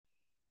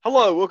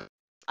Hello,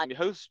 I'm your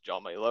host,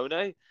 John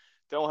Malone.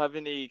 Don't have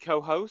any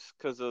co-hosts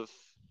because of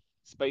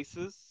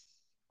spaces,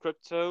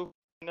 crypto,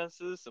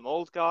 finances, some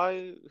old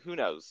guy, who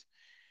knows.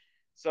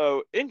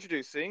 So,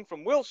 introducing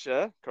from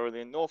Wiltshire,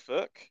 currently in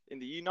Norfolk, in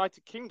the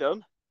United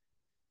Kingdom,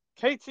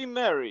 Katie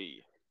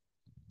Mary.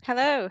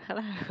 Hello,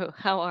 hello.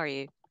 How are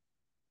you?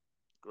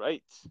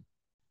 Great.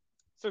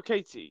 So,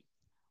 Katie,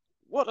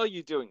 what are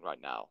you doing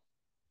right now?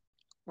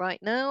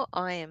 Right now,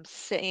 I am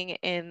sitting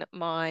in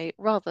my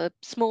rather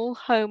small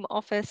home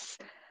office,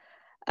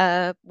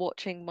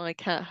 watching my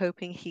cat,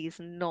 hoping he's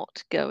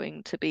not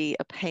going to be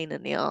a pain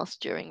in the ass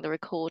during the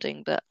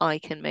recording, but I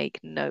can make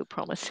no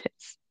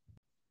promises.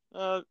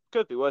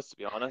 Could be worse to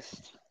be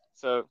honest.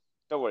 So,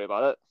 don't worry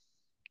about it.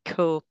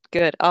 Cool,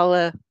 good.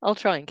 I'll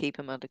try and keep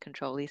him under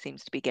control. He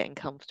seems to be getting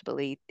comfortable.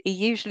 He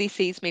usually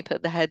sees me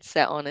put the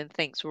headset on and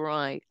thinks,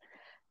 right,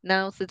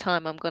 now's the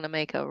time I'm going to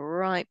make a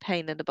right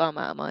pain in the bum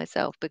out of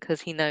myself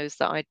because he knows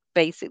that I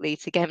basically,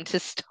 to get him to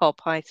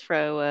stop, I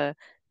throw Yeah.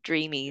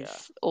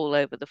 dreamies all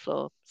over the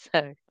floor.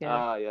 So,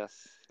 yeah, Ah,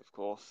 yes, of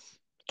course.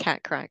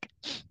 cat crack.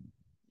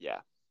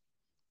 Yeah.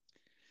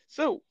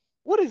 So,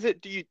 what is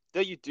it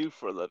that you do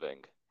for a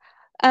living?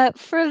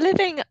 For a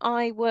living,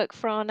 I work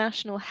for our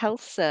National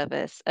Health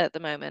Service at the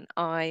moment.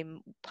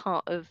 I'm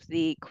part of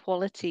the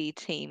quality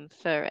team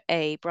for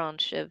a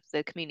branch of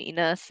the community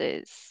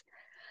nurses.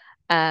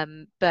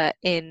 But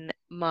in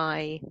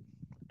my,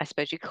 I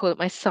suppose you call it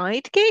my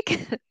side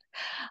gig,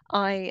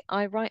 I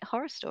write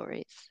horror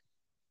stories.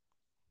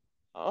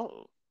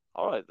 Oh,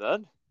 all right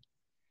then.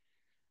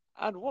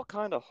 And what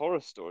kind of horror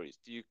stories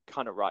do you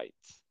kind of write?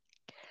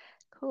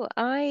 Cool.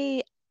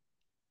 I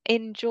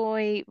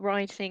enjoy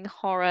writing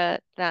horror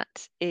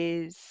that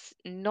is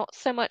not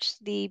so much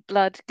the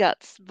blood,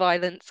 guts,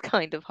 violence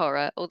kind of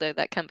horror, although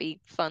that can be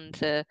fun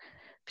to,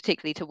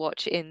 particularly to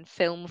watch in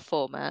film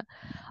format.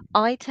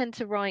 I tend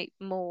to write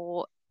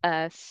more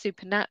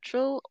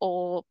supernatural,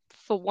 or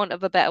for want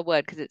of a better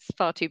word, because it's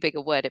far too big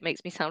a word, it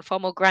makes me sound far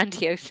more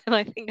grandiose than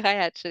I think I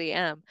actually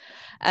am.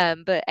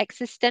 But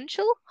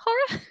existential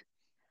horror?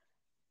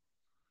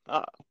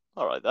 Ah,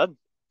 all right then.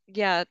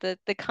 Yeah, the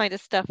kind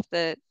of stuff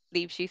that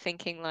leaves you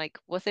thinking like,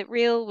 was it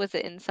real? Was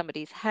it in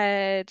somebody's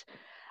head?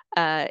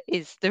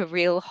 Is the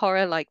real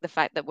horror like the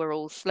fact that we're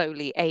all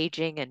slowly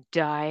aging and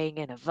dying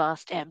in a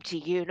vast empty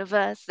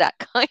universe? That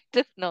kind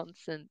of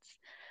nonsense.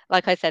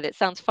 Like I said, it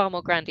sounds far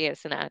more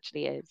grandiose than it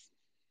actually is.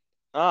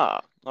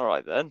 Ah, all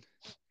right then.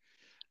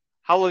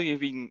 How long have you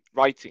been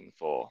writing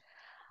for?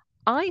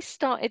 I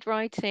started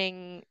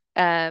writing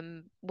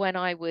when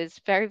I was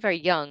very, very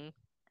young,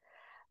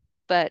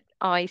 but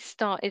I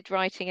started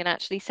writing and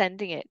actually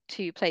sending it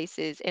to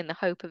places in the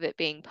hope of it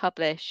being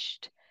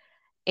published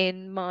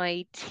in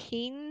my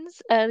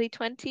teens, early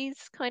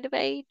 20s kind of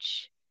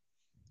age.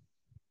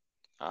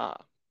 Ah,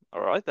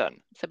 all right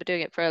then. So I've been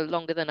doing it for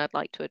longer than I'd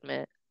like to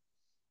admit.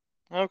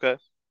 Okay,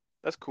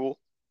 that's cool.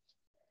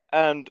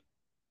 And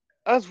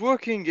as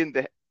working in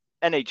the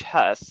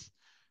NHS,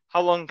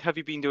 how long have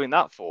you been doing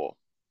that for?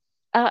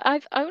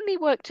 I've only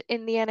worked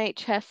in the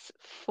NHS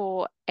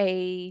for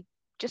a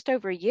just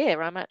over a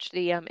year. I'm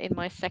actually in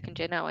my second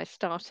year now. I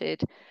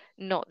started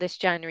not this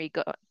January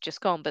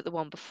just gone, but the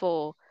one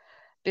before.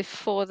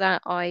 Before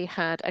that, I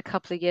had a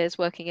couple of years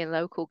working in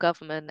local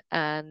government,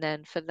 and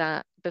then for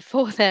that,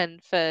 before then,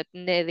 for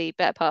nearly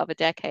better part of a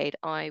decade,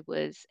 I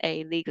was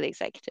a legal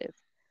executive,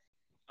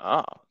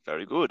 Ah,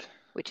 very good.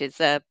 which is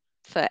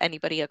for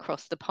anybody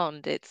across the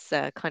pond, it's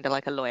kind of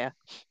like a lawyer.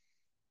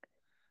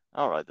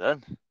 All right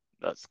then.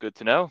 That's good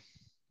to know.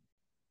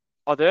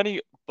 Are there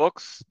any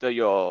books that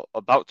you're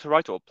about to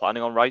write or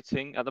planning on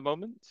writing at the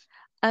moment?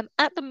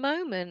 At the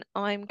moment,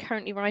 I'm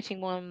currently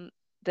writing one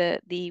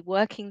that the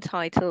working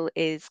title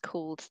is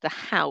called The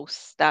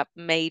House. That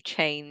may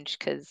change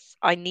because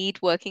I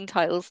need working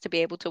titles to be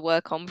able to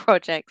work on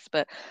projects,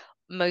 but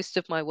most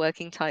of my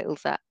working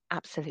titles are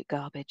absolute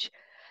garbage.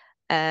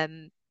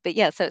 But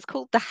yeah, so it's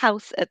called The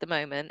House at the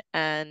moment,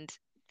 and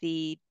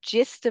the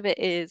gist of it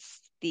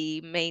is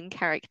the main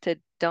character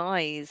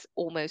dies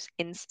almost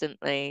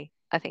instantly.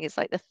 I think it's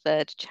like the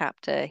third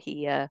chapter.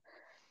 He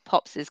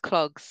pops his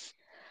clogs,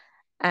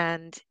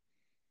 and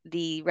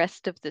the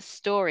rest of the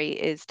story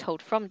is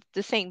told from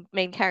the same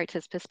main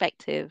character's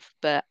perspective,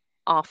 but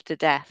after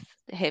death,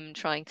 him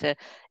trying to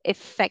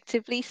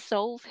effectively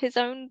solve his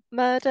own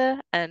murder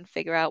and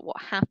figure out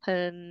what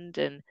happened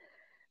and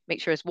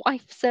make sure his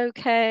wife's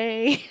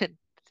okay and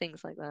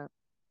things like that.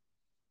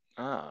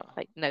 Ah,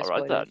 Like, no all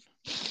right then. spoilers.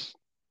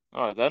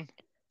 All right then.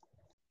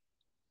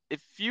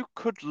 If you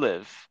could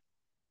live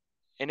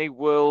in a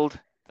world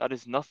that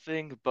is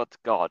nothing but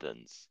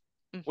gardens,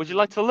 would you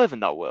like Hmm. to live in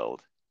that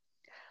world?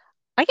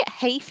 I get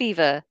hay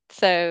fever,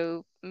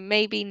 so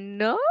maybe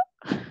no.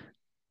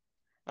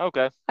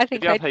 Okay. I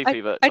If think you have hay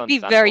fever, it's I'd be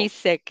very understandable.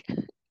 sick.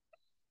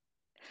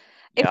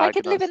 If Yeah, I I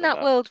could can live in understand that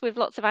that. world with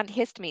lots of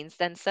antihistamines,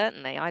 then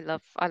certainly I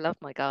love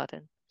my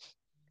garden.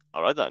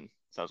 All right then.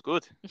 Sounds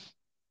good.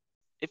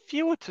 If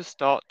you were to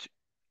start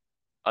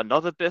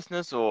another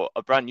business or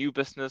a brand new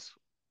business,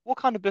 what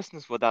kind of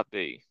business would that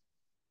be?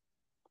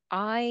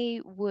 I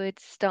would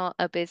start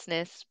a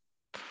business,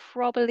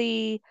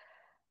 probably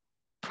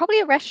probably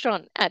a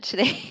restaurant,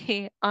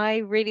 actually. I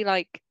really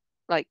like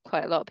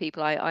quite a lot of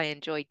people. I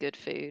enjoy good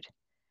food.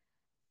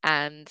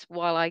 And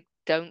while I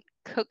don't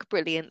cook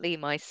brilliantly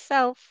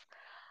myself,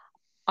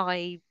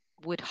 I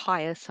would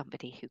hire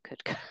somebody who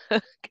could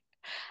cook.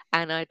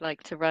 And I'd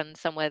like to run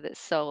somewhere that's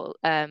sort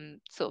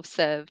of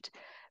served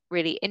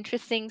really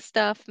interesting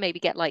stuff. Maybe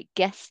get like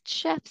guest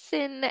chefs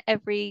in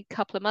every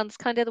couple of months,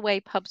 kind of the way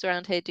pubs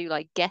around here do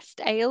like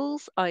guest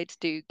ales. I'd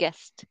do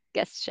guest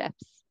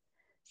chefs.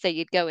 So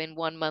you'd go in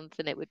one month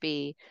and it would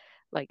be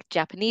like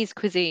Japanese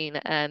cuisine,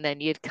 and then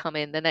you'd come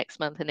in the next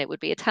month and it would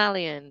be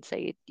Italian. So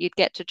you'd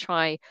get to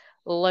try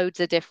loads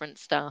of different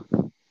stuff.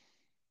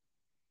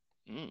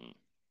 Mm,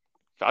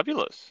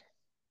 fabulous.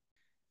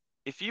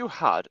 If you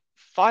had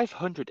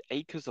 500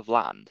 acres of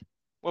land,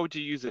 what would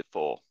you use it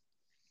for?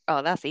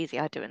 Oh, that's easy.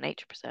 I'd do a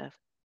nature preserve.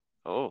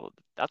 Oh,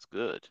 that's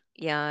good.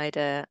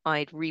 Yeah,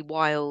 I'd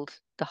rewild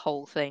the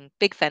whole thing.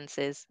 Big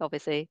fences,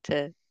 obviously,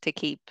 to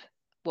keep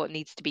what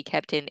needs to be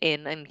kept in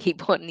and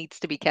keep what needs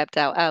to be kept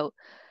out.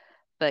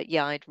 But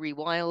yeah, I'd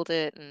rewild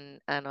it,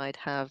 and I'd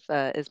have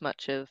as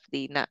much of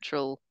the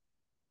natural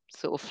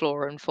sort of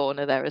flora and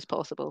fauna there as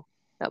possible.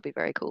 That would be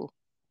very cool.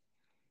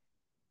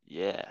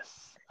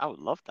 Yes, I would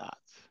love that.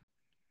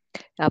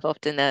 I've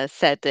often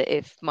said that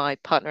if my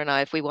partner and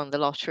I, if we won the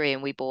lottery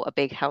and we bought a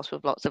big house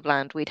with lots of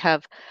land, we'd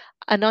have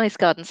a nice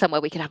garden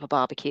somewhere we could have a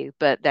barbecue,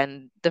 but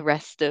then the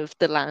rest of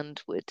the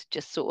land would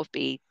just sort of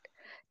be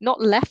not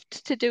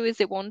left to do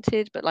as it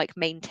wanted, but like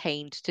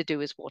maintained to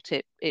do as what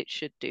it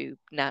should do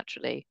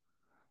naturally.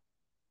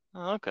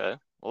 Oh, okay.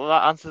 Well,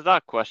 that answers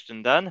that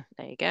question then.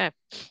 There you go.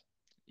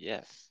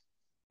 Yes.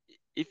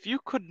 If you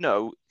could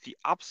know the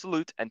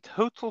absolute and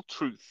total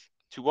truth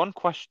to one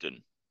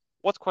question,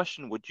 what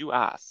question would you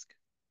ask?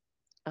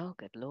 Oh,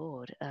 good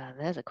Lord.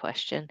 There's a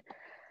question.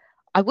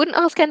 I wouldn't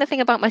ask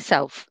anything about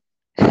myself.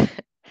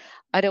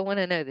 I don't want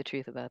to know the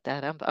truth about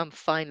that. I'm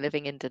fine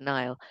living in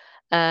denial.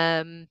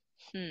 Um,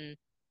 hmm.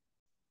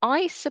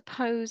 I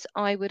suppose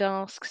I would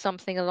ask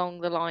something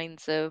along the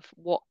lines of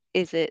what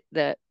is it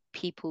that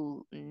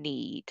people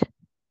need?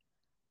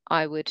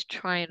 I would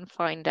try and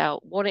find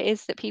out what it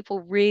is that people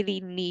really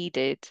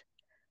needed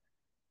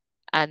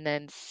and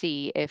then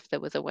see if there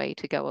was a way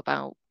to go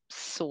about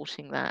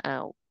sorting that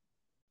out.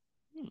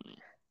 Hmm,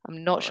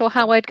 I'm I not sure like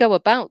how that. I'd go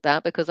about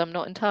that because I'm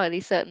not entirely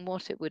certain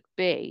what it would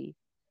be.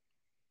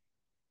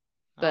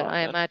 But Oh,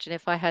 I okay. imagine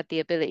if I had the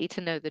ability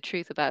to know the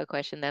truth about a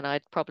question, then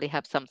I'd probably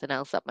have something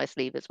else up my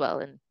sleeve as well,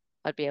 and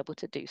I'd be able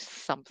to do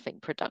something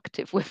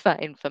productive with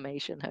that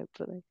information,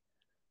 hopefully.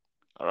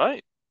 All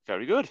right.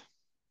 Very good.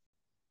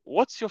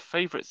 What's your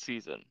favorite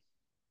season?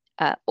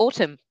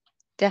 Autumn,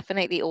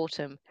 definitely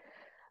autumn.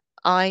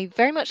 I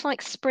very much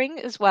like spring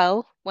as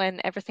well,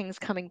 when everything's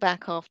coming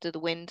back after the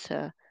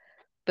winter.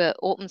 But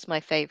autumn's my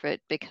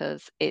favorite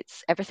because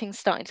it's everything's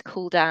starting to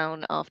cool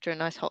down after a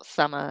nice hot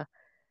summer,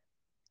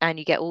 and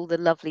you get all the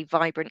lovely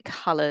vibrant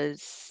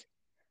colors,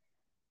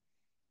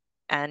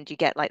 and you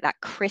get like that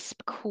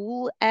crisp,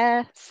 cool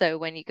air. So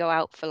when you go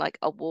out for like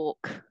a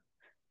walk,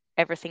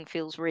 everything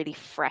feels really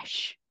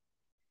fresh,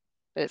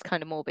 but it's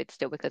kind of morbid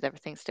still because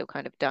everything's still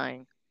kind of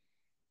dying.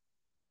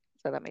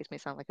 So that makes me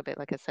sound like a bit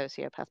like a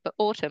sociopath. But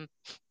autumn,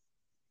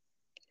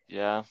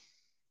 Yeah,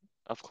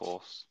 of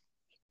course.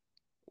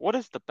 What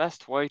is the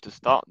best way to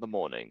start the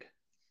morning?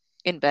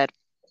 in bed,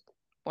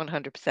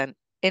 100%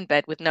 in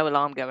bed with no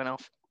alarm going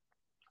off.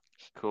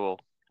 Cool.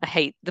 I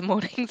hate the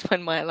mornings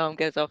when my alarm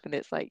goes off and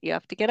it's like, you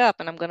have to get up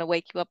and I'm going to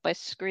wake you up by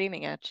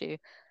screaming at you.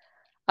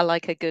 I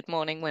like a good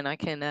morning when I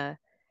can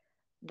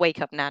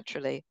wake up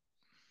naturally.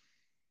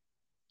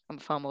 I'm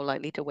far more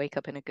likely to wake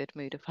up in a good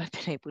mood if I've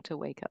been able to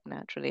wake up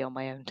naturally on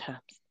my own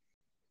terms.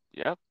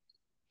 Yep,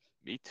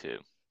 me too.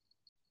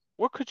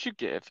 What could you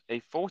give a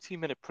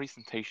 40-minute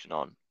presentation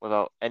on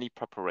without any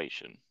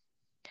preparation?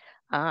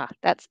 Ah,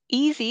 that's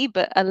easy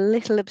but a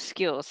little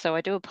obscure, so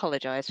I do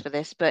apologize for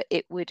this, but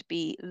it would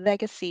be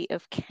Legacy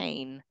of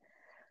Kain,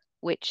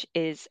 which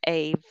is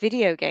a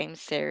video game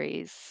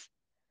series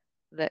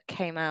that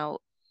came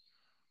out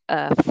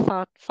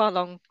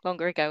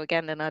longer ago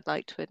again than I'd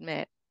like to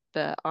admit,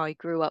 but I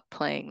grew up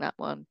playing that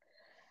one,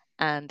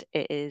 and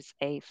it is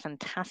a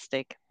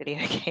fantastic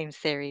video game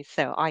series.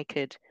 So I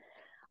could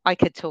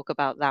talk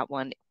about that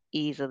one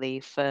easily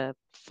for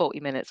 40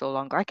 minutes or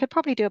longer. I could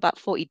probably do about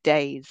 40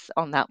 days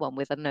on that one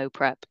with a no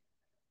prep.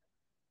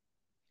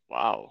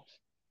 Wow,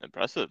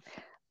 impressive.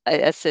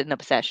 It's an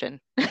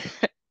obsession.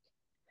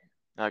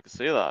 I can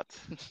see that.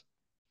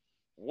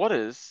 What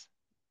is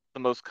the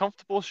most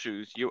comfortable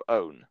shoes you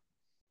own?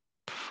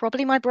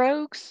 Probably my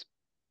brogues.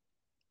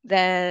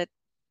 They're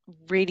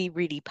really,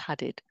 really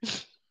padded.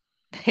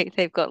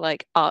 They've got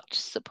like arch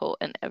support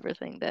and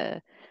everything.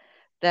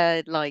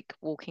 They're like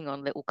walking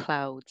on little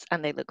clouds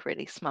and they look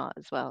really smart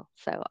as well.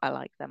 So I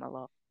like them a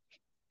lot.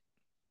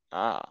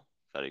 Ah,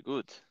 very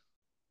good.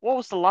 What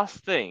was the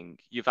last thing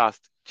you've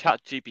asked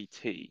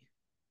ChatGPT?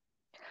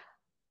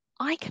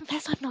 I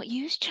confess I've not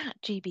used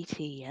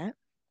ChatGPT yet.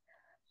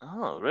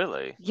 Oh,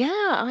 really?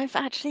 Yeah, I've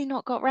actually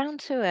not got round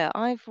to it.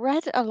 I've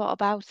read a lot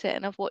about it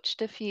and I've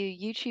watched a few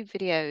YouTube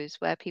videos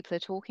where people are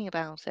talking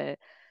about it,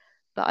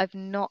 but I've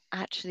not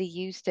actually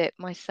used it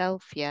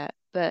myself yet.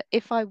 But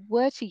if I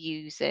were to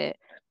use it,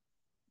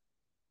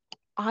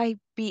 I'd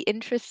be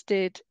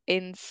interested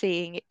in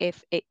seeing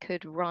if it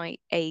could write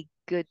a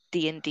good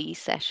D&D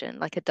session,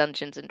 like a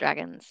Dungeons and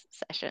Dragons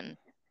session.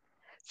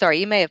 Sorry,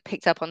 you may have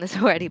picked up on this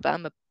already, but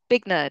I'm a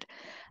big nerd.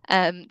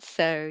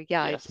 So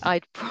yeah, Yes.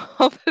 I'd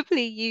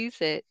probably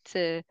use it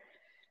to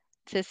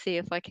see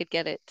if I could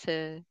get it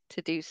to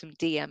do some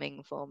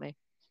DMing for me.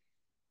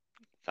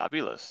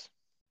 Fabulous.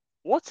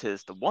 What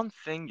is the one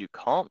thing you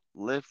can't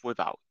live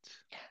without?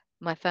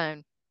 My phone,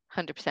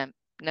 100%,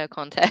 no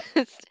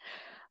contest.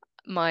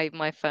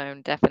 My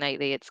phone,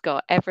 definitely. It's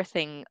got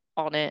everything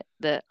on it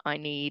that I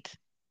need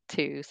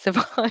to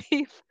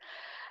survive.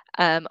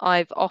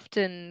 I've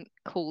often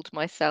called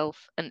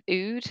myself an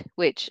ood,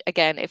 which,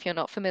 again, if you're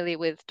not familiar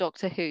with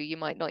Doctor Who, you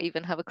might not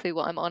even have a clue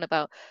what I'm on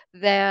about.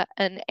 They're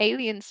an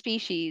alien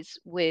species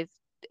with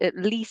at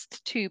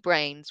least two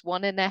brains,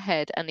 one in their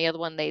head and the other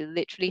one they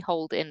literally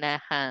hold in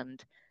their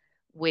hand,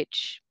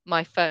 which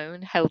my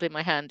phone held in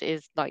my hand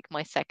is like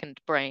my second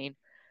brain.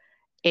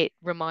 It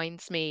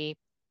reminds me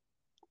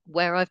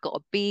where I've got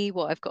to be,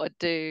 what I've got to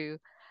do.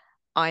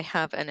 I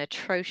have an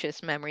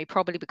atrocious memory,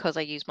 probably because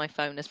I use my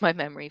phone as my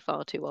memory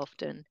far too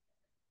often.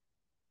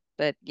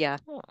 But yeah,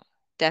 Oh,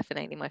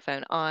 definitely my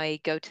phone. I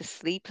go to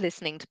sleep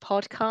listening to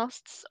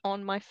podcasts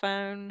on my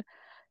phone,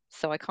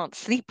 so I can't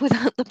sleep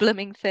without the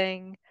blooming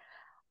thing.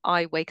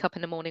 I wake up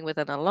in the morning with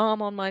an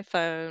alarm on my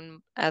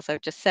phone. As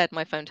I've just said,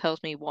 my phone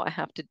tells me what I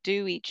have to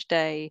do each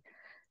day.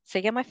 So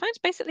yeah, my phone's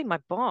basically my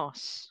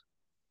boss.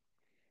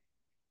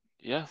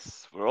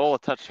 yes, we're all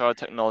attached to our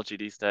technology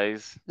these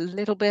days.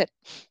 Little bit,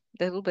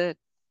 little bit.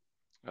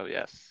 Oh,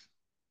 yes.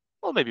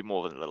 Well, maybe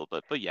more than a little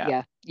bit, but yeah.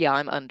 Yeah, yeah,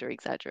 I'm under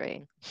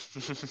exaggerating.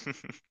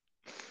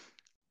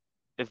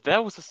 If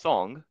there was a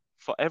song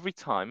for every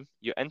time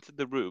you entered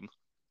the room,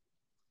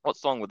 what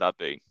song would that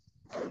be?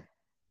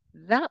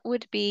 That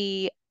would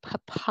be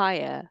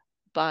Papaya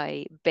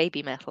by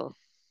Baby Metal.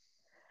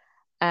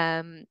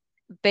 Um,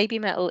 Baby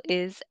Metal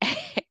is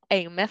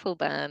a metal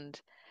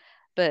band,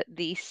 but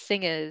the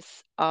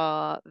singers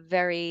are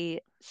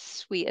very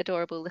sweet,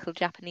 adorable little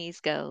Japanese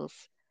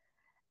girls.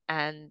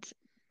 And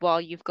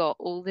while you've got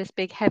all this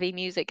big, heavy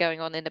music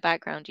going on in the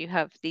background, you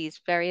have these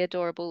very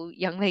adorable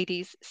young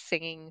ladies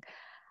singing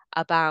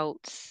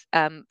about,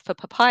 for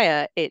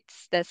Papaya,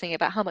 it's they're singing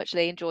about how much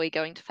they enjoy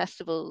going to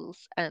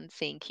festivals and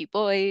seeing cute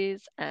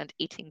boys and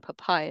eating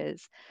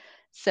papayas.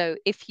 So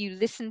if you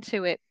listen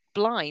to it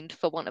blind,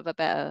 for want of a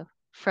better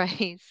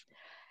phrase,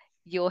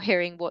 you're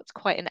hearing what's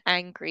quite an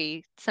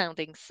angry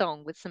sounding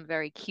song with some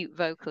very cute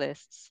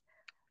vocalists.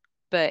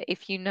 But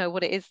if you know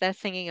what it is they're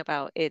singing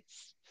about,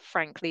 it's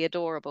frankly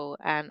adorable.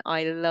 And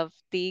I love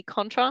the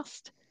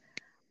contrast.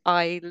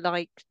 I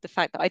like the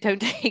fact that I don't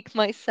take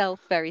myself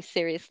very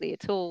seriously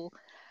at all.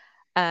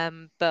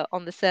 But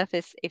on the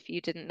surface, if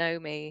you didn't know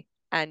me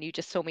and you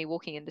just saw me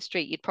walking in the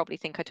street, you'd probably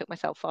think I took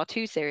myself far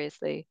too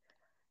seriously.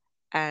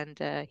 And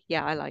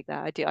yeah, I like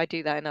that. I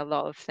do that in a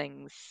lot of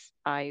things.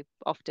 I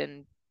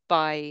often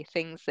buy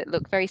things that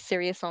look very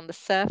serious on the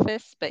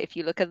surface, but if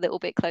you look a little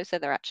bit closer,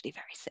 they're actually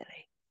very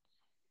silly.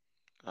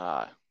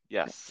 Ah,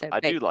 yes, So I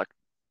do like.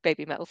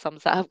 Baby Metal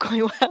sums that up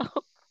quite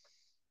well.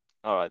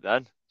 All right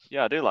then.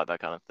 Yeah, I do like that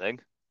kind of thing.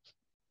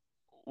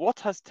 What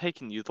has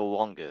taken you the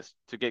longest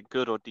to get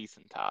good or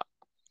decent at?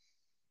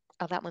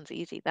 Oh, that one's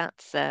easy.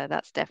 That's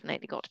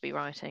definitely got to be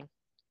writing.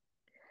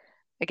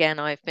 Again,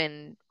 I've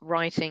been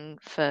writing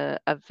for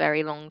a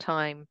very long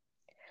time.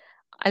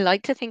 I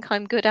like to think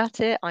I'm good at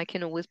it. I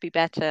can always be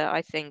better.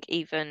 I think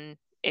even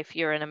if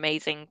you're an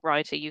amazing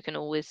writer, you can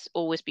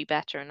always be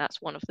better. And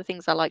that's one of the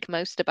things I like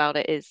most about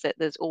it is that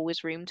there's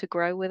always room to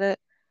grow with it.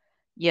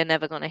 You're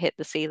never going to hit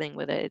the ceiling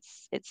with it.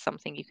 It's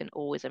something you can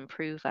always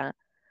improve at.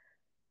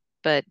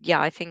 But yeah,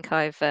 I think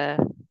I've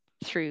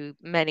through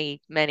many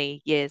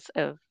years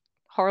of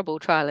horrible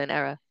trial and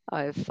error,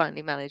 I've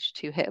finally managed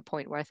to hit a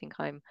point where I think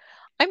I'm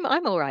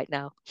all right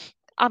now.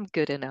 I'm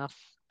good enough.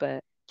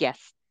 But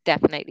yes,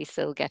 definitely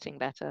still getting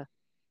better.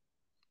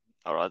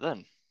 All right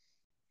then.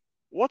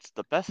 What's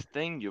the best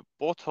thing you've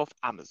bought off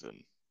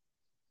Amazon?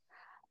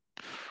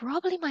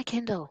 Probably my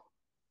Kindle.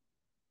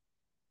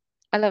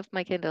 I love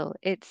my Kindle.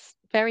 It's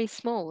very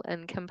small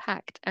and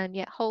compact and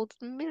yet holds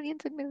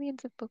millions and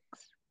millions of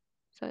books.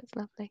 So it's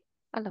lovely.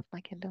 I love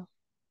my Kindle.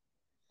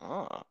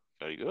 Ah,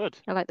 very good.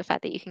 I like the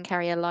fact that you can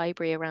carry a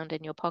library around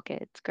in your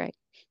pocket. It's great.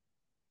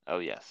 Oh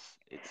yes,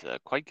 it's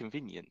quite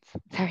convenient.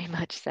 Very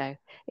much so.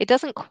 It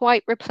doesn't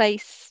quite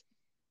replace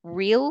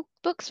real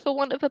books, for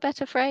want of a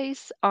better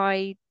phrase.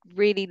 I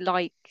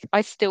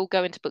still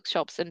go into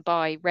bookshops and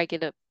buy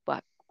regular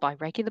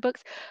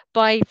books,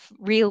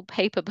 real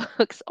paper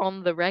books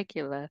on the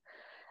regular.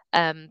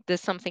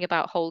 There's something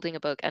about holding a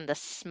book and the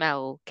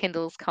smell.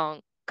 Kindles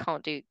can't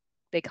do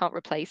they can't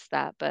replace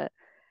that, but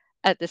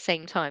at the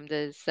same time,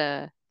 there's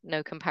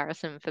no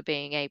comparison for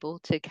being able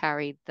to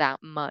carry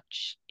that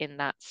much in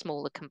that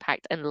smaller,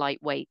 compact, and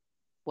lightweight.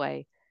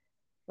 way.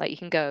 Like you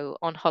can go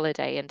on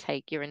holiday and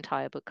take your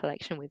entire book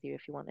collection with you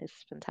if you want.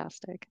 It's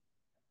fantastic.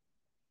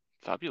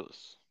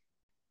 Fabulous.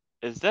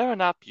 Is there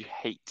an app you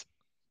hate,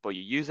 but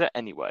you use it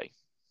anyway?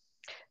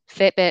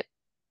 Fitbit,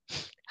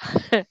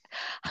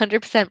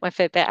 100% my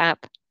Fitbit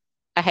app.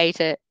 I hate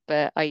it,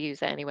 but I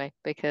use it anyway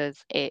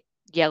because it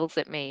yells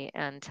at me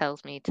and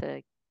tells me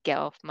to get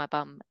off my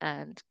bum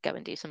and go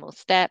and do some more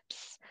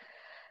steps.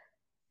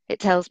 It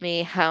tells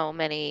me how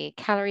many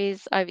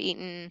calories I've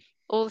eaten,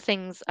 all the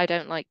things I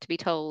don't like to be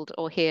told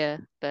or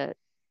hear, but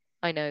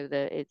I know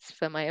that it's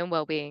for my own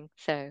well-being,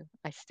 so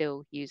I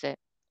still use it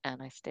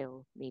and I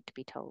still need to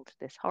be told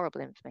this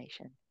horrible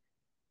information.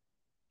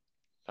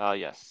 Ah,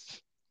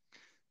 yes,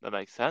 that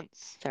makes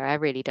sense. So I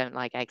really don't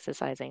like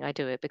exercising. I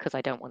do it because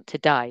I don't want to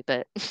die,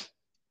 but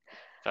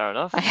Fair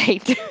I enough.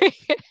 hate doing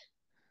it.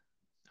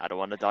 I don't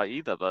want to die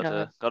either, but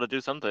No, gotta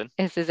do something.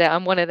 this is it.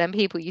 I'm one of them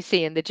people you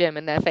see in the gym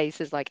and their face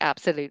is like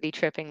absolutely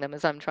tripping them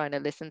as I'm trying to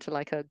listen to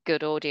like a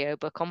good audio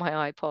book on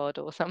my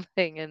iPod or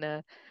something, and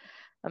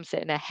I'm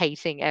sitting there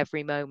hating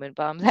every moment,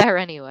 but I'm there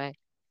anyway.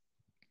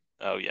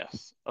 Oh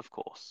yes, of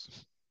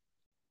course.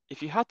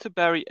 If you had to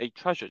bury a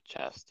treasure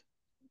chest,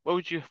 where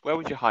would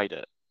you hide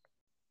it?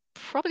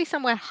 Probably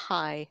somewhere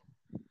high.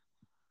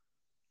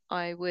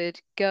 I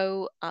would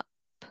go up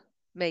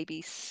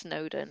maybe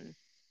Snowdon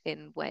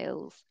in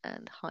Wales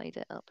and hide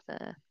it up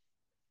there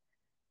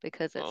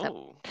because it's a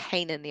Oh,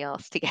 pain in the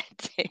ass to get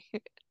to.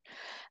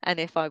 And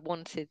if I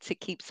wanted to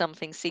keep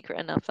something secret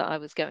enough that I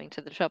was going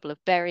to the trouble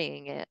of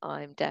burying it,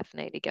 I'm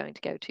definitely going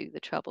to go to the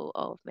trouble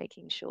of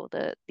making sure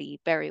that the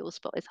burial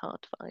spot is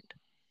hard to find.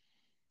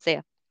 So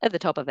yeah, at the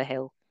top of a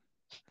hill,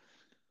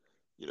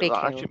 big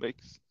that hill. actually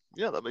makes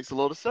that makes a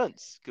lot of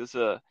sense. Because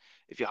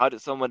if you hide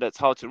it somewhere that's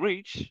hard to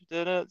reach,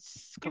 then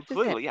it's This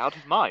is it. completely out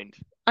of mind.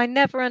 I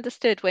never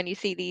understood when you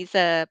see these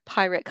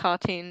pirate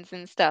cartoons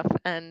and stuff,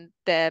 and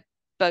their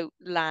boat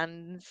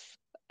lands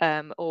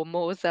or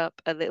moors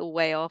up a little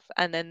way off,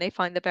 and then they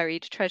find the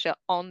buried treasure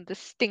on the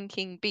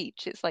stinking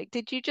beach. It's like,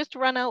 did you just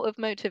run out of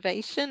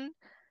motivation?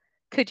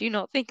 Could you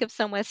not think of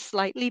somewhere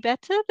slightly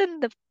better than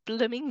the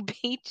blooming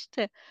beach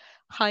to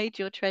hide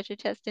your treasure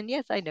chest? And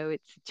yes, I know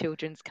it's a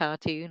children's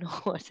cartoon or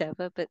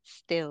whatever, but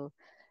still,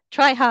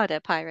 try harder,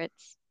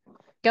 pirates.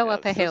 Go Yeah,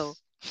 up a hill.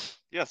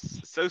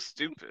 yes, so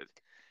stupid.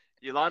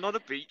 You land on a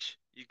beach,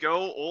 you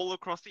go all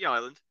across the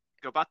island,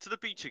 go back to the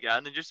beach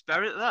again, and just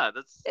bury it there.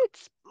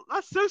 It's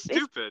That's so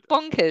it's stupid.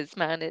 bonkers,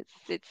 man.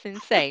 It's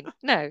insane.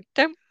 No,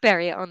 don't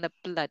bury it on the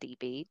bloody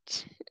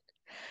beach.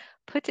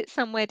 Put it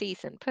somewhere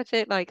decent. Put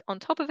it like on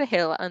top of a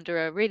hill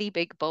under a really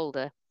big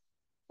boulder.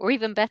 Or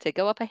even better,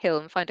 go up a hill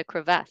and find a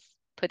crevasse.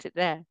 Put it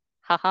there.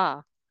 Ha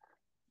ha.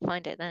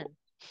 Find it then.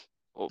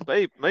 Or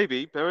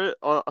maybe bury it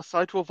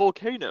aside to a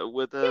volcano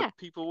where the Yeah.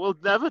 people will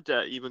never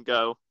dare even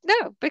go.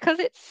 No, because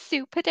it's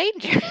super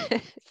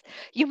dangerous.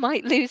 You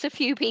might lose a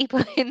few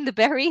people in the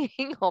burying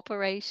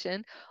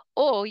operation,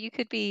 or you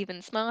could be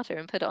even smarter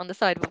and put it on the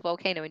side of a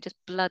volcano and just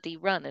bloody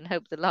run and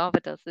hope the lava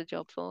does the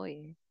job for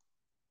you.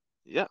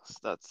 Yes,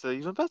 that's an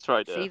even better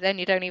See, idea. then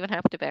you don't even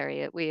have to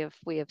bury it. We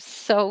have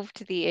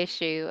solved the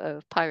issue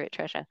of pirate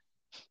treasure.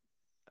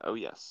 Oh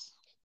yes.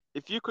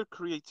 If you could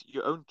create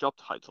your own job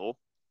title,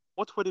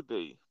 what would it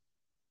be?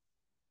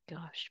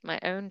 Gosh, my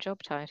own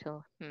job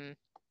title.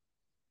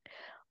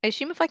 I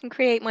assume if I can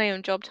create my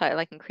own job title,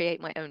 I can create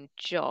my own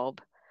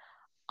job.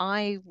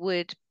 I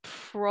would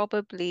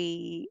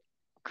probably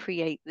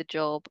create the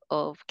job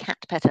of cat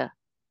petter.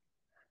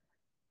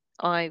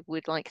 I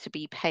would like to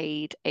be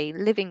paid a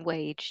living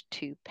wage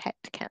to pet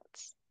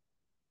cats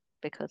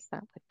because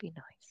that would be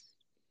nice.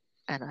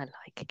 And I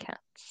like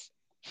cats.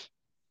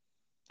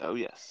 Oh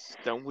yes,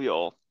 don't we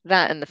all?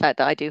 That and the fact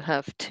that I do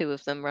have two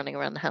of them running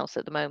around the house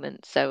at the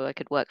moment, so I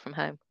could work from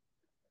home.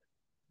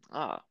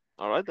 Ah,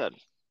 all right then.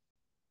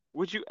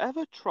 Would you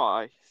ever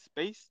try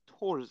space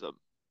tourism?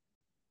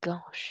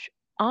 Gosh,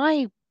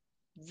 I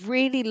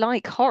really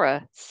like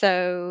horror,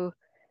 so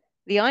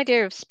the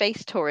idea of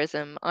space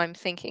tourism, I'm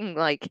thinking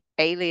like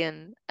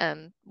Alien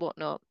and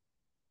whatnot.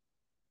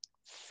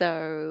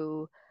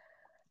 So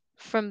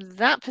from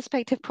that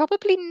perspective,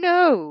 probably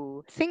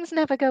no. Things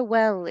never go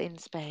well in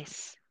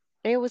space.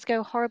 They always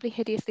go horribly,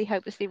 hideously,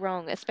 hopelessly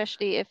wrong,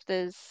 especially if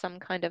there's some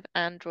kind of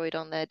android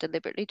on there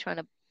deliberately trying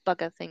to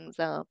bugger things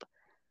up.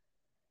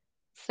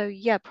 So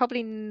yeah,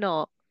 probably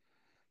not.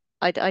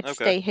 I'd Okay,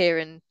 stay here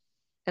and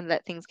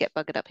let things get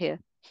buggered up here.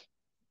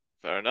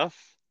 fair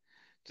enough.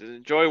 Just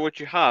enjoy what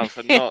you have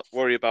and Yes, not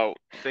worry about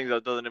things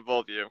that doesn't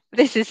involve you.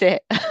 this is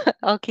it.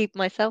 I'll keep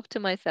myself to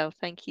myself.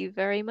 Thank you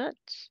very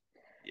much.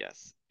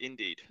 Yes,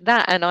 indeed.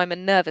 That and I'm a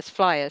nervous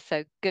flyer,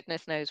 so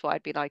goodness knows what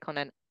I'd be like on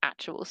an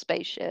actual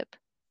spaceship.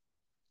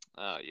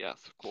 Ah,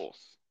 yes, of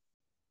course.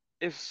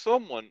 If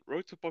someone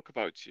wrote a book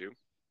about you,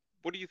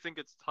 what do you think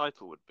its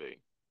title would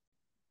be?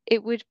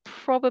 It would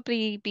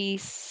probably be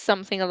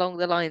something along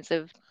the lines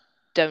of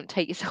don't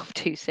take yourself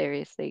too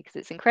seriously because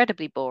it's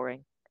incredibly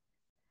boring.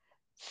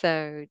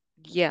 So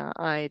yeah,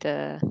 I'd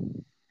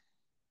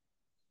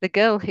the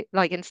girl who,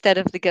 like instead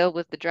of the girl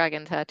with the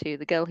dragon tattoo,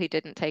 the girl who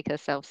didn't take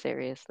herself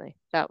seriously.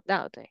 That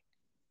would do.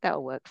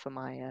 That'll work for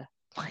my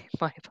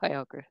my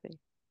biography.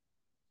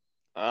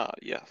 Ah,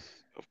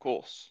 yes, of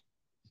course.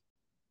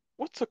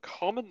 What's a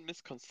common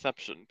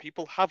misconception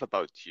people have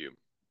about you?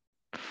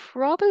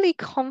 Probably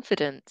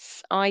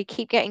confidence. I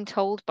keep getting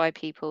told by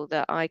people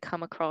that I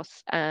come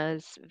across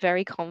as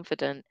very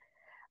confident.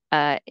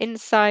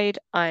 Inside,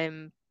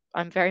 I'm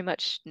very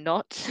much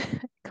not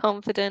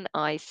confident.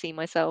 I see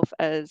myself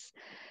as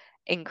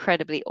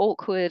incredibly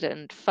awkward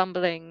and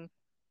fumbling,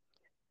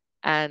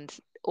 and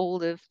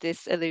all of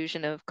this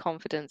illusion of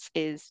confidence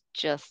is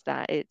just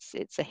that.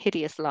 It's a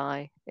hideous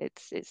lie.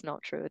 It's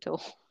not true at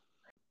all.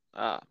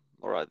 Ah,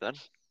 all right then.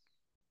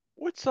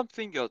 What's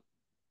something you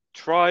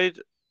tried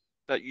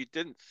that you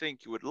didn't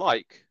think you would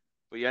like,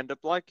 but you end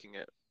up liking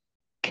it?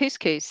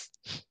 Couscous.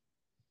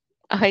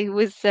 I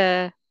was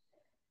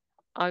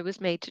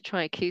made to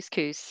try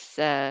couscous.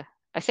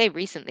 I say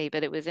recently,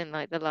 but it was in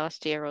like the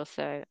last year or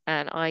so,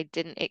 and I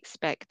didn't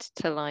expect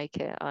to like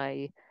it.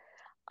 I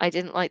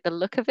didn't like the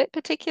look of it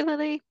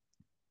particularly.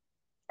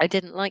 I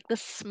didn't like the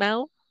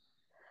smell,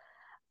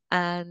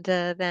 and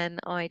then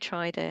I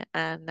tried it,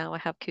 and now I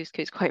have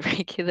couscous quite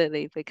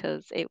regularly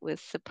because it was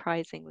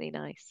surprisingly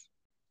nice.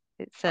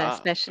 It's Ah,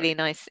 especially very.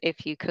 nice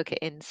if you cook it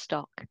in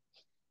stock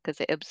because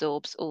it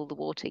absorbs all the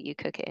water you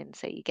cook it in,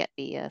 so you get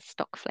the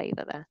stock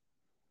flavor there.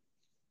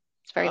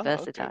 It's very Ah,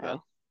 okay then.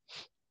 versatile.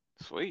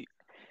 Sweet.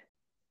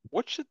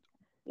 What should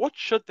what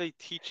should they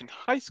teach in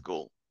high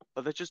school,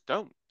 but they just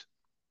don't?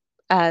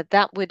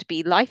 That would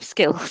be life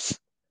skills.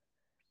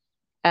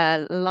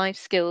 Life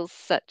skills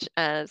such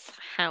as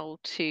how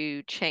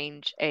to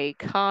change a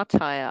car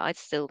tire. I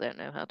still don't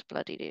know how to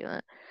bloody do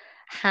that.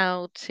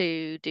 How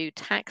to do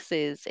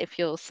taxes if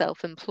you're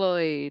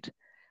self-employed.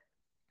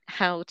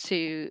 How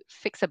to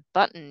fix a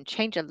button,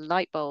 change a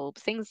light bulb,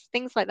 things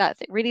like that.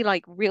 Really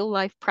like real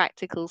life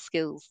practical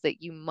skills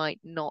that you might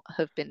not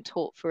have been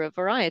taught for a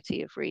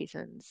variety of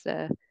reasons.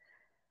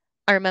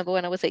 I remember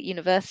when I was at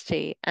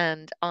university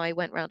and I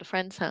went round a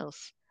friend's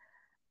house,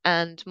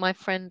 and my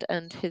friend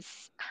and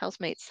his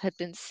housemates had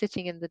been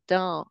sitting in the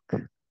dark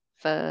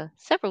for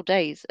several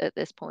days at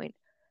this point,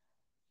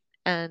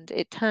 and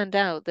it turned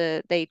out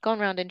that they'd gone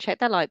round and checked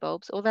their light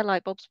bulbs. All their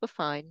light bulbs were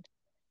fine,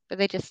 but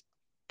they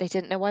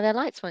didn't know why their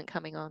lights weren't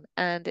coming on.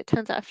 And it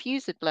turns out a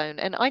fuse had blown.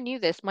 And I knew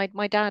this.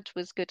 My dad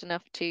was good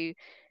enough to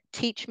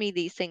teach me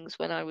these things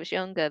when I was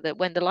younger, that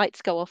when the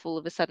lights go off all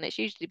of a sudden, it's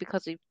usually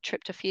because he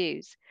tripped a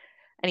fuse.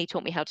 And he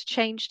taught me how to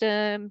change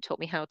them, taught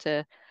me how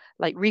to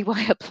like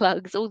rewire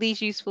plugs, all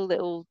these useful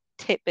little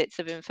tidbits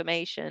of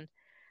information.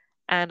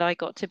 And I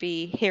got to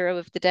be hero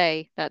of the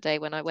day that day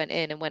when I went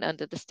in and went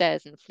under the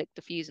stairs and flicked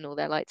the fuse, and all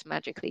their lights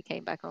magically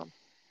came back on.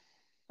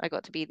 I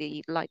got to be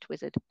the light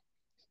wizard.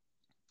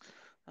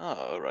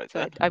 Ah, all right So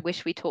then. I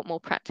wish we taught more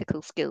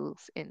practical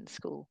skills in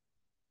school.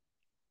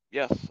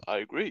 Yes, I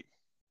agree.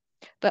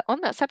 But on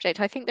that subject,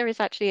 I think there is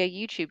actually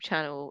a YouTube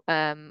channel.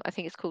 I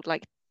think it's called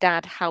like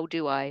Dad, How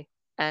Do I?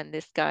 And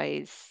this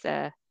guy's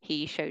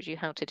he shows you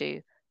how to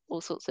do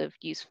all sorts of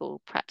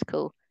useful,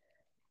 practical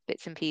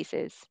bits and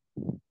pieces.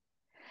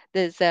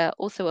 There's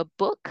also a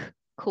book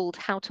called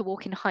How to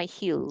Walk in High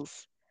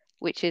Heels,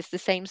 which is the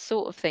same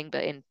sort of thing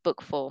but in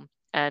book form.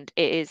 And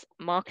it is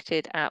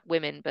marketed at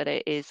women, but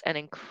it is an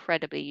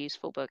incredibly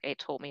useful book. It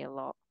taught me a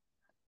lot.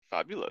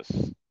 Fabulous.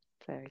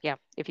 So yeah,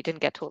 if you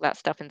didn't get taught that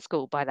stuff in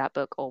school, buy that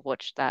book or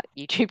watch that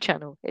YouTube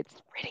channel.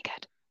 It's really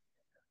good.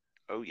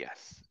 Oh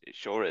yes, it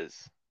sure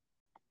is.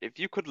 If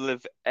you could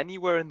live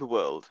anywhere in the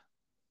world,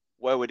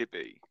 where would it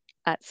be?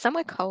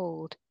 Somewhere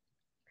cold.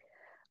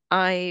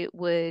 I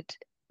would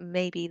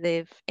maybe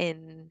live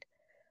in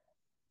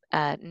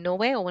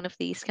Norway or one of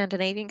the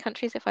Scandinavian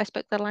countries if I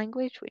spoke the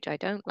language, which I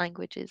don't.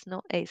 Language is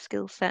not a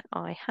skill set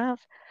I have.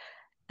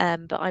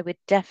 But I would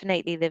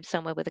definitely live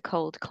somewhere with a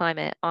cold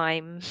climate.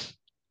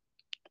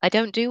 I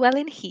don't do well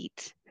in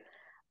heat.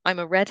 I'm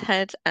a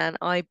redhead and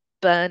I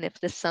burn if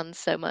the sun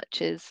so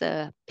much as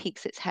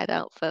peeks its head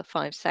out for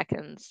 5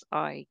 seconds.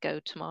 I go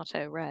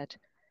tomato red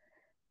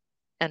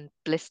and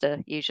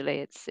blister usually.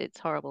 It's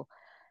horrible.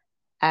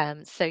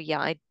 So yeah,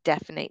 I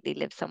definitely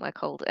live somewhere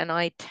cold, and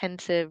I tend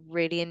to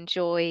really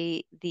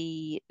enjoy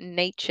the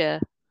nature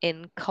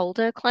in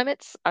colder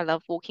climates. I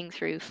love walking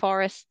through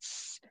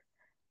forests.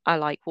 I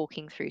like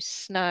walking through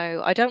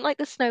snow. I don't like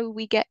the snow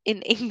we get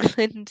in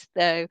England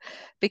though,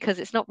 because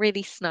it's not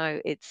really snow,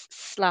 it's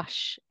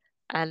slush.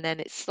 And then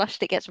it's slush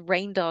that gets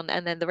rained on,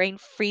 and then the rain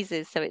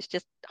freezes. So it's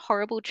just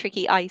horrible,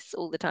 tricky ice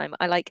all the time.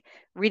 I like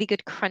really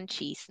good,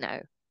 crunchy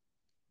snow.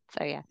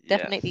 So yeah,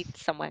 definitely Yes.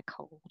 somewhere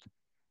cold.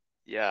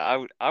 Yeah,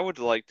 I would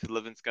like to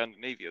live in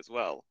Scandinavia as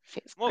well.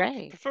 It's Well,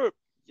 great.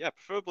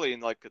 preferably in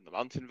the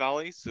mountain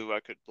valley, so I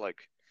could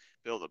like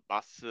build a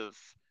massive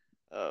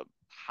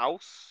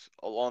house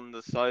along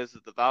the sides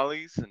of the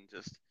valleys and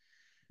just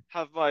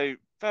have my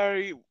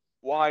very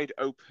wide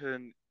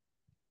open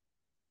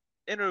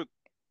inner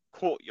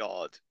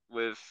courtyard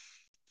with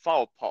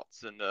flower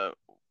pots and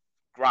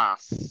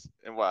grass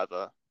and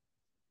whatever.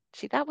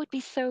 See, that would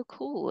be so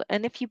cool.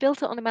 And if you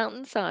built it on a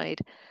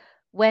mountainside,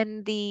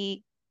 when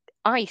the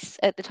ice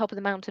at the top of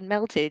the mountain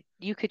melted,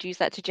 you could use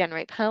that to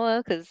generate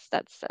power because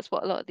that's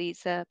what a lot of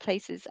these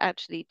places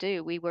actually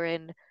do. We were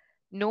in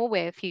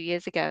Norway a few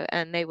years ago,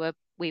 and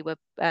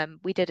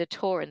we did a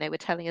tour, and they were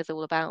telling us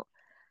all about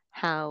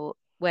how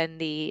when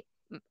the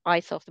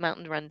ice off the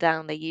mountain run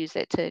down, they use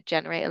it to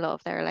generate a lot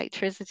of their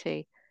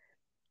electricity.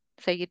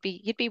 So you'd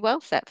be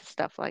well set for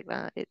stuff like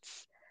that.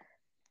 It's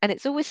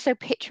always so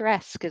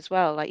picturesque as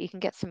well. Like you can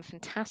get some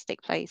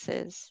fantastic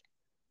places.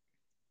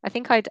 I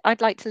think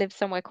I'd like to live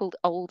somewhere called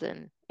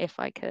Oldham if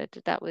I could.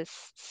 That was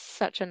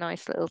such a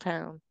nice little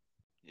town.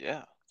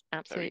 Yeah,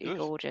 very Absolutely good.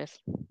 gorgeous.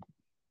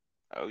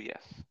 Oh,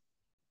 yes.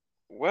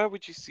 Where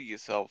would you see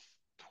yourself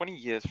 20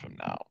 years from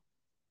now?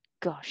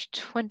 Gosh,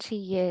 20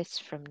 years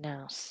from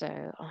now,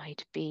 so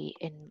I'd be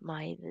in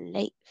my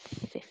late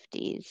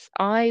 50s.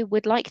 I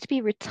would like to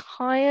be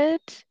retired.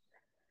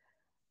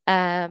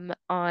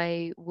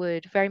 I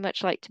would very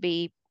much like to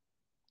be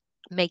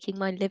making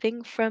my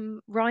living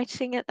from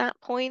writing at that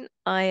point.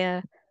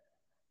 I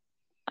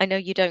know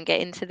you don't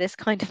get into this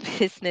kind of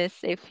business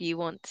if you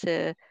want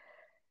to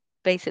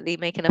basically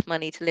make enough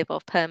money to live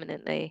off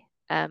permanently.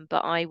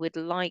 But I would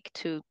like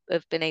to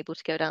have been able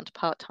to go down to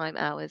part-time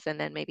hours and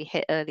then maybe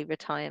hit early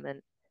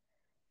retirement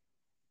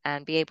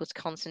and be able to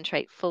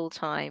concentrate full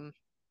time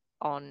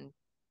on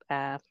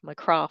my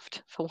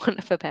craft, for want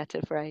of a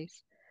better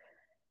phrase,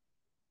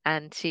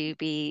 and to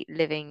be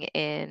living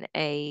in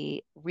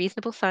a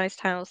reasonable sized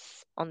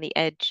house on the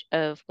edge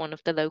of one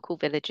of the local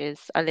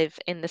villages. I live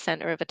in the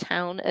center of a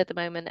town at the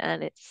moment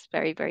and it's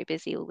very, very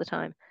busy all the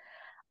time.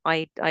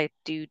 I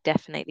do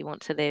definitely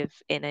want to live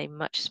in a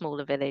much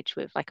smaller village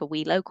with like a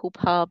wee local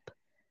pub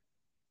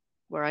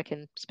where I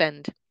can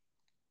spend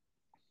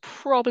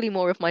probably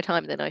more of my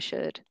time than I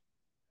should.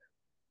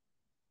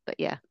 But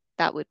yeah,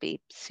 that would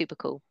be super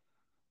cool.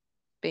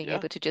 Being Yeah.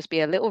 able to just be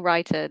a little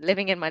writer,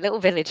 living in my little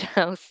village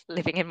house,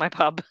 living in my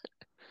pub.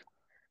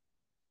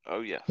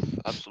 Oh, yes,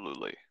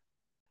 absolutely.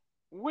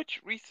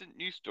 Which recent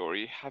news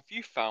story have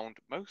you found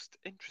most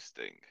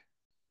interesting?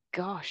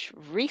 Gosh,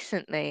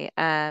 recently,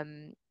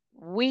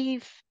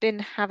 we've been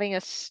having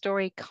a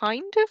story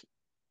kind of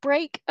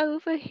break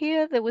over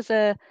here. There was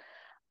a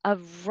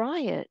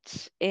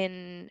riot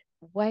in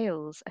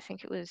Wales. I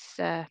think it was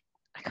I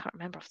can't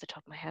remember off the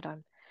top of my head.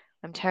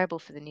 I'm terrible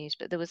for the news,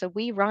 but there was a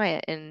wee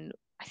riot in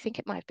I think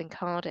it might have been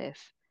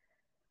Cardiff.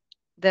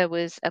 There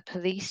was a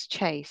police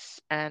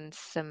chase and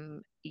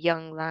some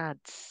young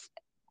lads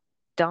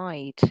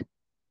died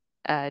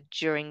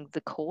during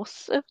the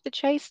course of the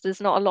chase. There's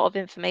not a lot of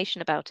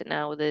information about it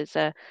now.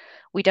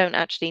 We don't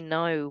actually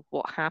know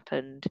what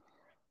happened,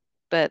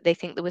 but they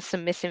think there was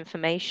some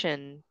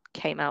misinformation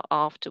came out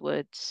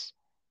afterwards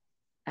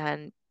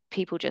and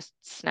people just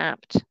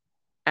snapped.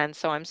 And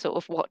so I'm sort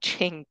of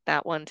watching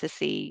that one to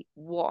see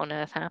what on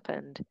earth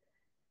happened.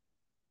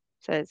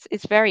 So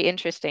it's very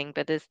interesting,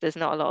 but there's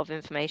not a lot of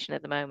information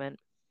at the moment.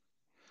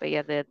 But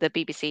yeah, the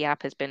BBC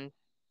app has been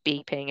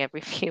beeping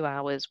every few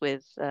hours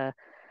with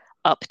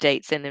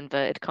updates in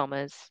inverted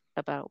commas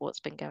about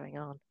what's been going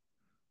on.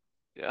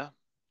 Yeah.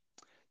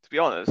 To be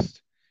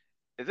honest,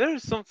 if there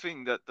is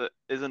something that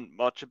isn't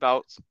much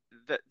about,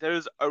 that there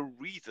is a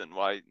reason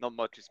why not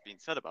much is being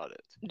said about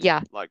it.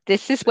 Yeah, Like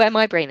this is where this.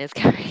 my brain is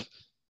going.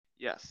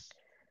 Yes.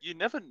 You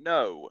never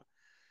know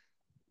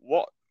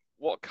what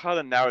what kind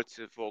of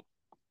narrative or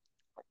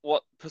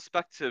what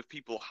perspective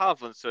people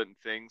have on certain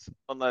things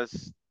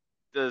unless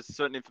there's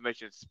certain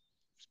information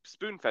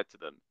spoon fed to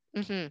them.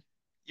 Hmm.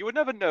 You would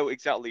never know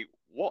exactly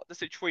what the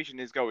situation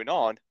is going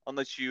on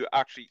unless you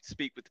actually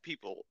speak with the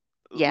people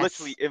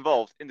literally Yes.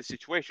 involved in the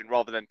situation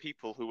rather than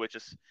people who were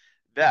just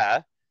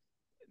there,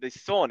 they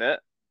saw it,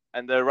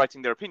 and they're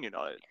writing their opinion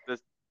on it.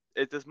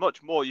 There's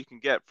much more you can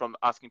get from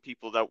asking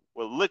people that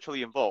were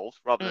literally involved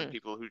rather than Mm.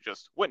 people who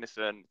just witnessed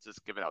it and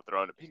just giving out their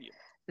own opinion.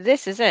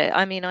 This is it.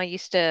 I mean, we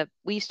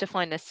used to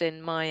find this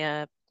in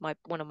my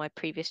one of my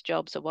previous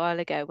jobs a while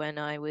ago when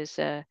I was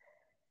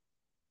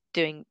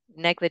doing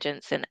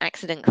negligence and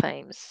accident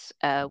claims.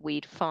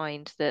 We'd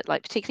find that,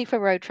 like, particularly for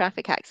road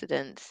traffic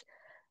accidents,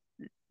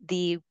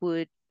 there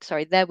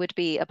would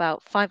be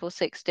about five or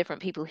six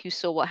different people who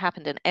saw what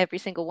happened, and every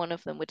single one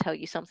of them would tell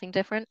you something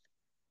different,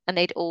 and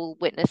they'd all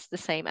witnessed the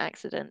same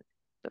accident,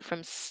 but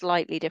from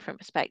slightly different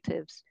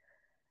perspectives.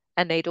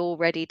 And they'd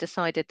already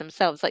decided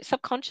themselves, like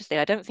subconsciously,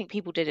 I don't think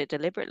people did it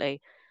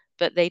deliberately,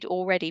 but they'd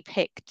already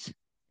picked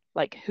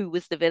like who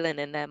was the villain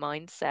in their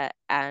mindset.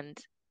 And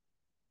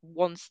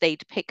once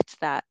they'd picked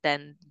that,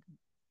 then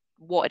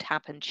what had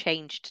happened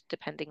changed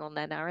depending on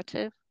their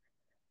narrative.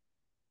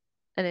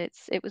 And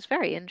it was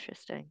very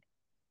interesting.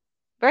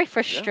 Very Yeah.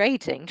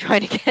 frustrating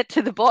trying to get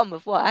to the bottom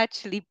of what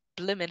actually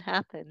bloomin'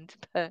 happened.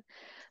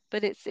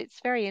 But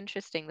it's very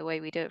interesting the way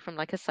we do it from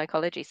like a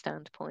psychology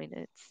standpoint.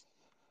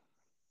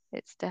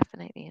 It's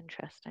definitely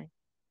interesting.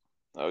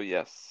 Oh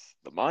yes,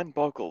 the mind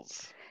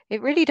boggles.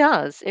 It really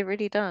does. It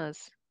really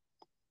does.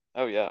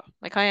 Oh yeah.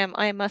 Like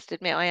I must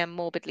admit, I am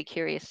morbidly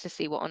curious to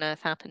see what on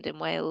earth happened in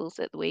Wales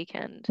at the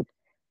weekend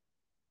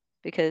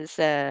because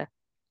there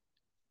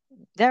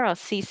are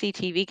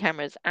CCTV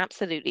cameras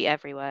absolutely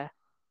everywhere.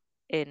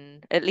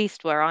 in at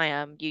least where I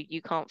am.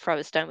 You can't throw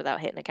a stone without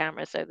hitting a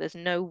camera, so there's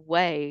no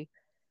way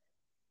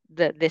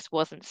that this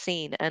wasn't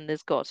seen, and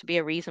there's got to be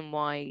a reason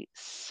why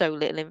so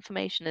little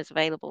information is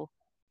available.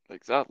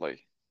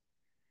 Exactly.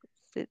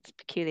 It's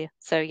peculiar.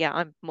 So yeah,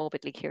 I'm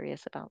morbidly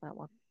curious about that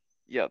one.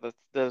 Yeah,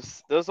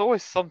 there's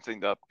always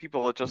something that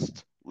people are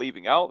just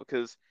leaving out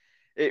because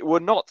it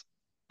would not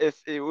if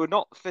it would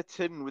not fit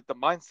in with the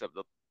mindset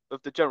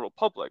of the general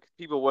public.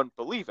 People wouldn't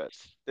believe it.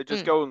 They're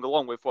just Mm. going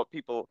along with what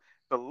people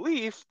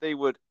believe they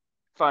would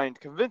find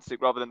convincing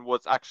rather than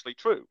what's actually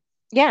true.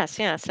 Yes,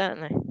 yeah,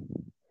 certainly.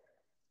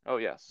 Oh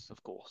yes,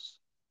 of course.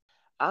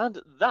 And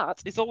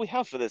that is all we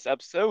have for this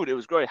episode. It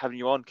was great having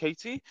you on,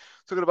 Katie,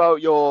 talking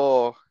about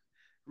your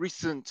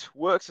recent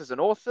works as an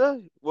author,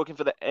 working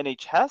for the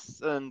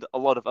NHS, and a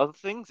lot of other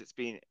things. It's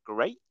been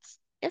great.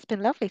 It's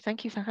been lovely.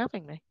 Thank you for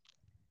having me.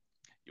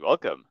 You're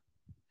welcome.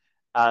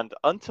 And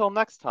until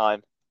next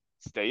time,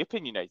 stay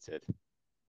opinionated.